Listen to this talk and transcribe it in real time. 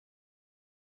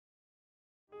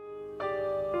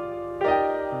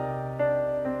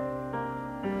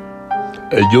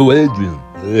Hey, yo, Adrian.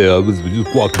 Yeah, I was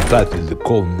just walking past in the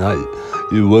cold night.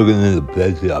 You're working in the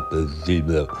pet shop. See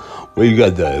where you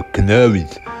got the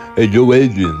canaries. Hey, yo,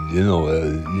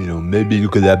 Adrian. Maybe you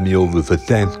could have me over for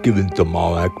Thanksgiving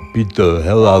tomorrow. I could beat the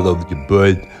hell out of your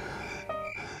bird.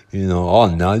 All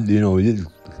night. It's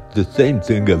the same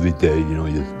thing every day.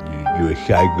 You're a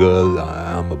shy girl.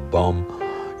 I'm a bum.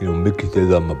 Mickey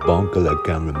says I'm a bum because I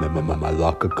can't remember my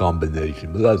locker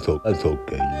combination, but that's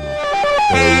okay.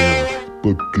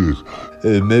 Bucket.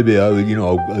 Maybe I'll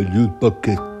use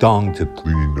bucket tongue to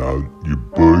clean out your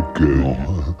bucket.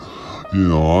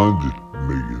 I'm just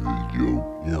making a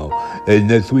joke. Hey,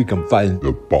 next week I'm fighting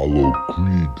Apollo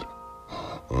Creed.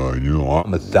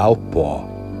 I'm a southpaw.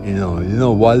 You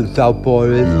know what a southpaw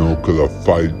is? 'Cause I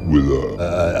fight with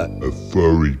a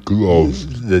furry glove.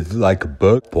 It's like a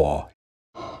bird paw.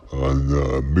 And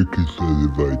Mickey said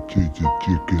if I teach a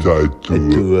chicken tied to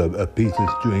a piece of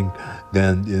string,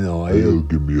 then, he'll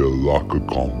give me a locker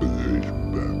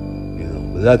combination back.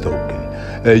 But that's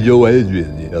okay. Hey, yo,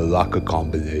 Adrian, a locker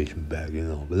combination back,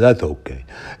 but that's okay.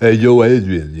 Hey, yo,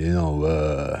 Adrian,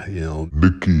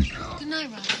 Mickey's